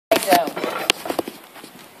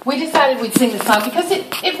We decided we'd sing the song because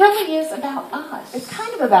it really is about us. It's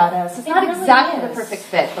kind of about us. It's not really exactly is. the perfect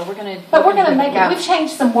fit, but we're gonna make it. We've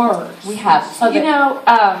changed some words. We have. So you know,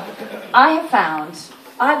 I have found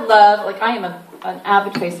I love I am an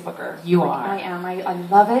avid Facebooker. You are. I am. I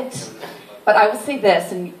love it. But I will say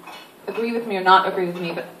this, and agree with me or not agree with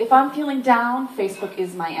me, but if I'm feeling down, Facebook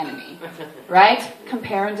is my enemy. Right?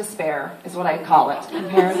 Compare and despair is what I call it.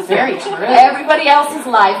 Compare and despair. Very true. Everybody else's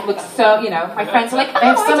life looks so, my friends are like, oh, They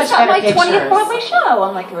have so I much just got my better 20th pictures. Broadway show.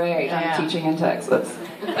 I'm like, great, Yeah. I'm teaching in Texas.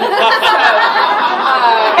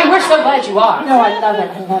 And we're so glad you are. No, I love it.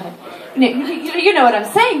 I love it. You know what I'm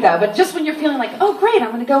saying, though, but just when you're feeling like, oh, great, I'm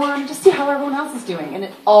going to go on and just see how everyone else is doing. And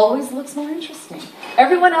it always looks more interesting.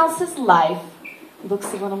 Everyone else's life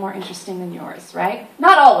looks a little more interesting than yours, right?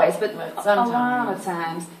 Not always, but sometimes. a lot of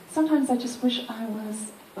times. Sometimes I just wish I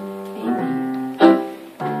was Amy.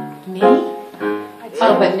 Me? I do.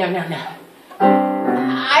 Oh, but no.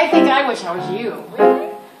 I think I wish I was you.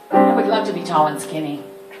 Really? I would love to be tall and skinny.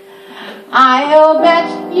 I'll bet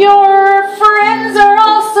your friends are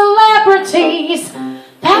all celebrities.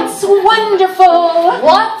 That's wonderful.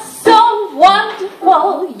 What's so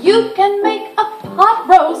wonderful? You can make a pot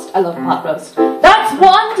roast. I love pot roast. That's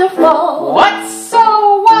wonderful. What's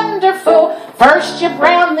so wonderful? First you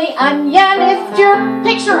brown the onion. It's your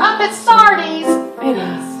picture up at Sardi's. It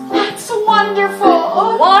is. That's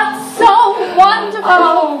wonderful. What's so wonderful?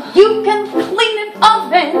 Oh. You can clean an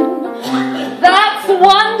oven. That's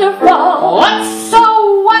wonderful. What's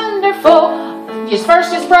so wonderful?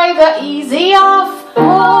 First you spray the easy off.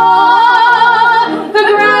 Oh, the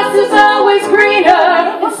grass is always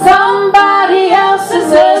greener in somebody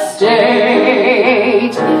else's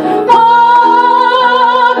estate.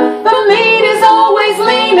 Oh, the meat is always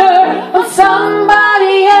leaner on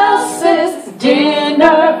somebody else's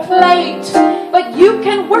dinner plate. But you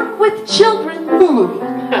can work with children. Ooh,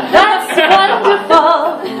 that's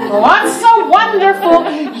wonderful. What's so wonderful?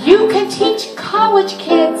 You can teach college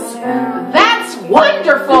kids. That's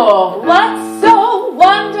wonderful. What's so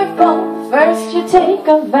wonderful? First you take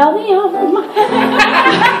a Valium.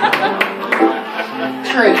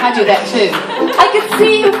 True, I do that too. I can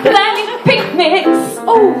see you planning picnics.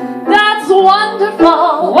 Oh, that's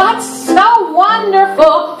wonderful. What's so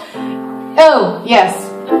wonderful? Oh, yes.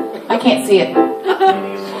 I can't see it.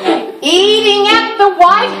 Eating at the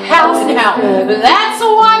White House now. That's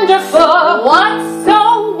wonderful. What's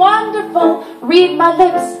so wonderful? Read my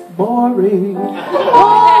lips. Boring.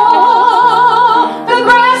 Oh, the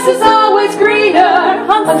grass is always greener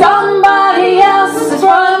on somebody else's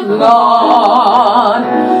front lawn.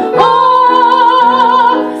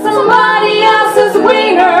 Oh, somebody else's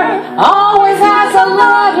wiener always has a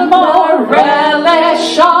lot more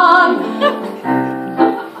relish on.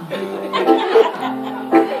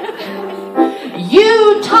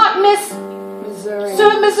 You taught Miss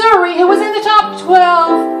Missouri, who was in the top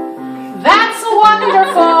 12. That's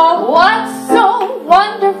wonderful. What's so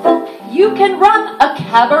wonderful? You can run a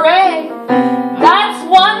cabaret. That's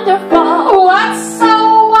wonderful. What's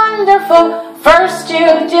so wonderful? First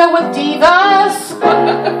you deal with divas.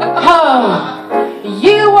 Oh,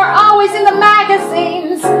 you were always in the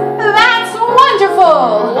magazines. That's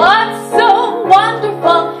wonderful. What's so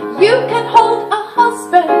wonderful? You can hold a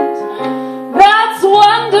husband. That's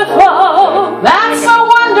wonderful. That's so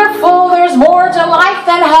wonderful. There's more to life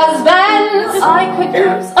than husbands. I could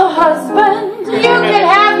use a husband. You can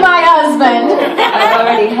have my husband. I've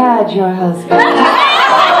already had your husband.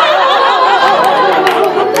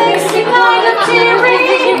 Makes me kind of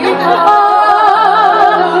teary.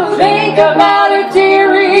 Oh, think about it,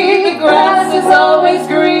 dearie. The grass is always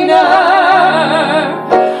greener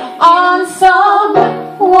on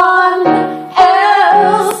someone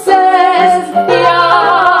else's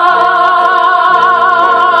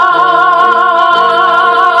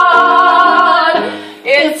yard.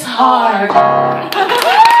 It's hard.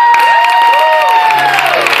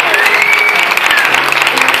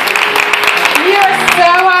 You're so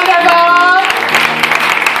wonderful.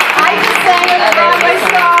 I just sang a Broadway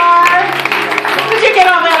song.